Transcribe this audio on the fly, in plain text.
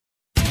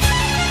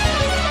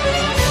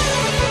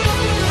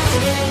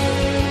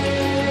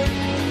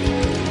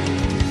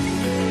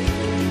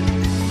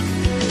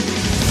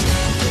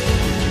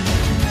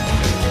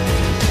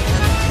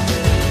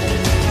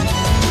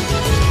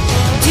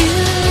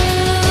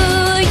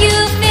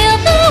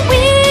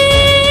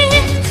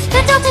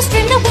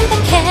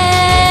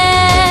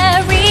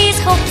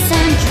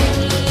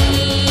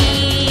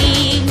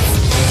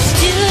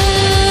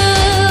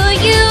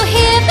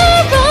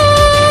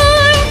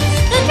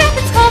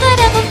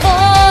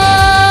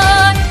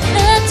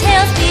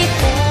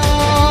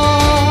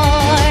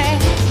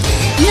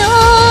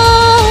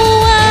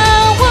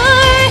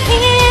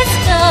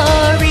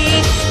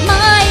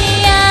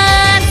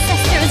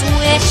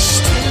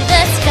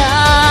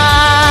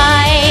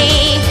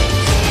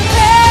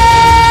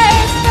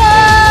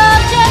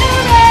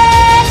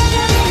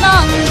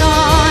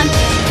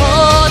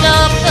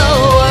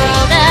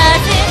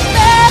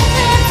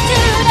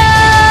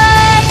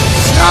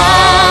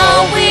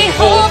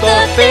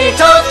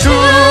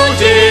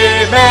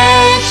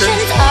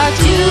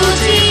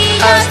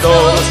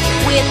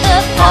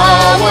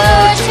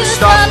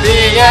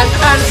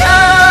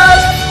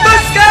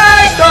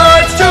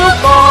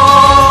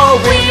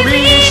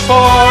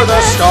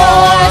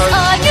stars.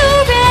 Are you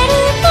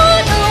ready for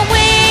the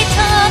weight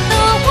of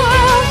the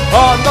world?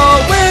 On the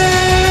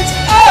wings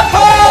of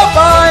hope I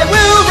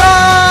will ride.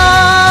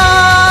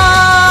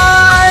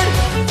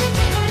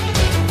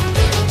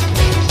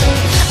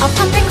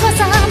 Upon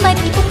Rayquaza, my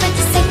people meant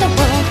to save the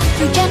world.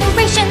 Through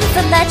generations,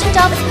 the legend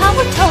of its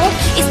power told.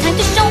 It's time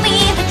to show me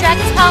the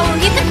dragon's power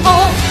you can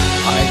hold.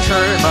 I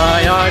turn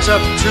my eyes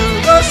up to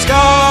the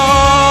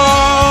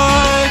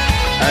sky,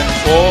 and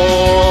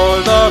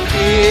for the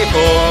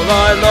people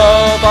I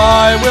love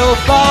I will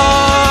fly.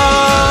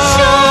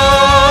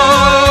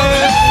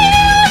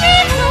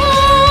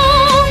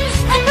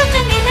 And prove to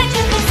me that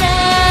you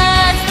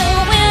possess the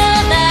will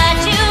that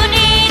you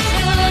need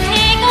to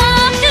take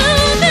off to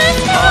the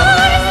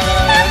stars.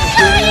 I'm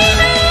shining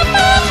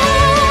above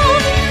all.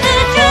 The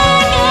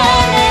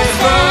dragon is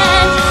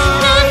sent.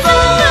 That's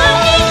all the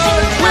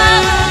ancient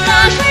clouds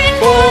are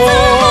shrinking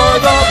For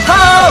the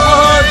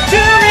power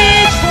to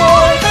reach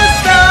for the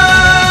sky.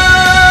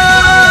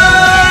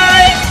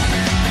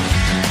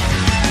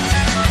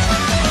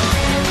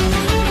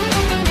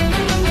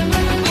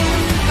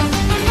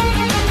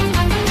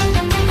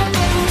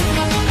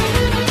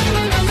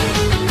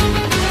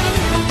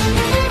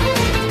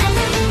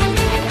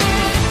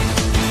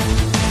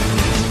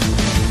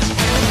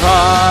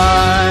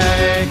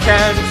 I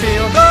can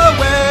feel the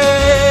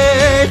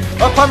weight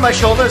upon my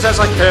shoulders as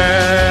I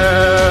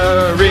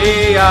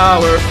carry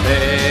our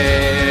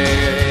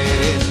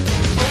fate.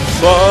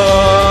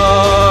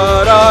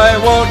 But I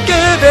won't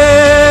give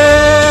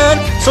in,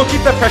 so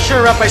keep the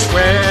pressure up, I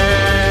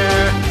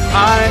swear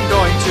I'm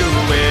going to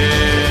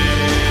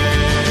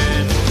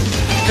win.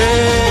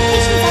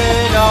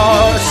 In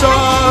our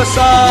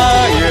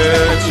society,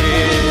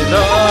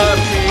 the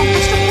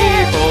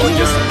people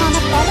yearn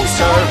to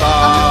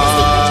survive.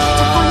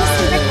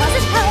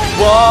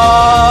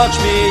 Watch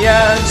me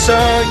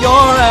answer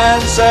your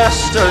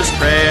ancestors'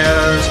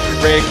 prayers.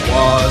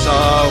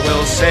 Rayquaza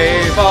will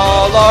save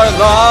all our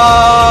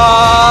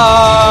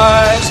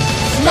lives.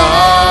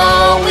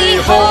 Now we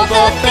hold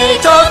the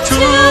fate of 2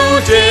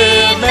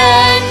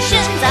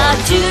 dimensions. Our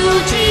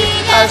duty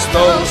as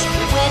those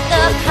with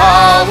the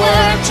power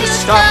to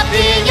stop the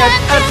end. And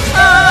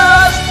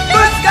as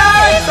the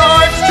sky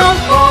starts to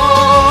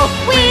fall,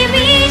 we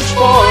reach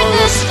for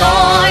the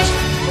stars.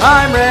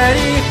 I'm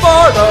ready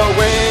for the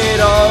weight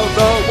of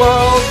the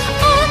world.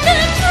 On the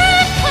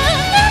dragon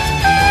that's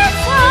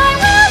birth I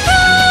will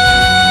ride.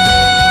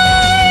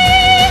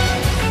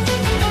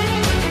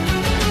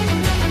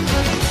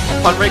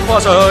 On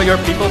Rayquaza, your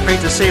people pray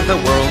to save the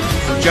world.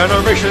 Through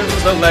generations,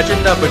 the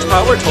legend of its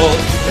power told.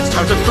 It's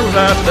time to prove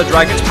that the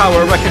dragon's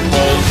power I can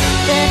hold.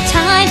 The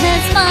time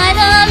has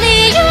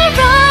finally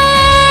arrived.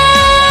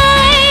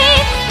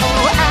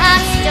 Oh,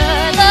 after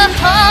the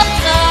hope